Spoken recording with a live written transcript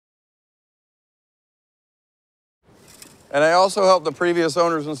And I also helped the previous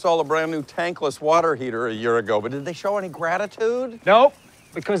owners install a brand new tankless water heater a year ago, but did they show any gratitude? Nope,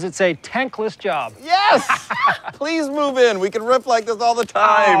 because it's a tankless job. Yes! Please move in. We can riff like this all the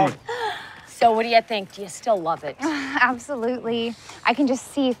time. Oh. So what do you think? Do you still love it? Absolutely. I can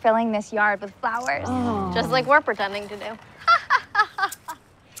just see filling this yard with flowers. Oh. Just like we're pretending to do.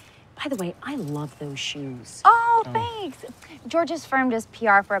 By the way, I love those shoes. Oh, thanks. George's firm does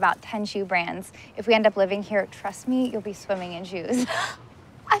PR for about 10 shoe brands. If we end up living here, trust me, you'll be swimming in shoes.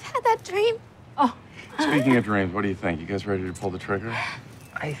 I've had that dream. Oh. Speaking of dreams, what do you think? You guys ready to pull the trigger?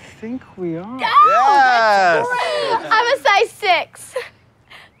 I think we are. Yes! I'm a size 6.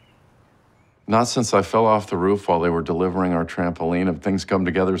 Not since I fell off the roof while they were delivering our trampoline have things come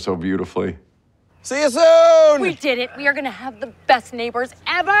together so beautifully. See you soon! We did it. We are gonna have the best neighbors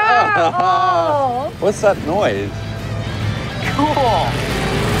ever. Oh. What's that noise? Cool.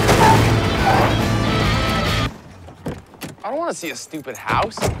 I don't want to see a stupid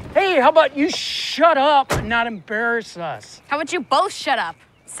house. Hey, how about you shut up and not embarrass us? How about you both shut up?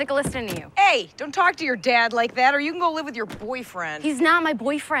 Sick of listening to you. Hey, don't talk to your dad like that, or you can go live with your boyfriend. He's not my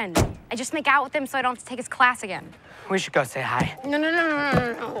boyfriend. I just make out with him so I don't have to take his class again. We should go say hi.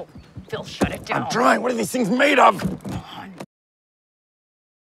 No. Phil, shut it down. I'm trying. What are these things made of?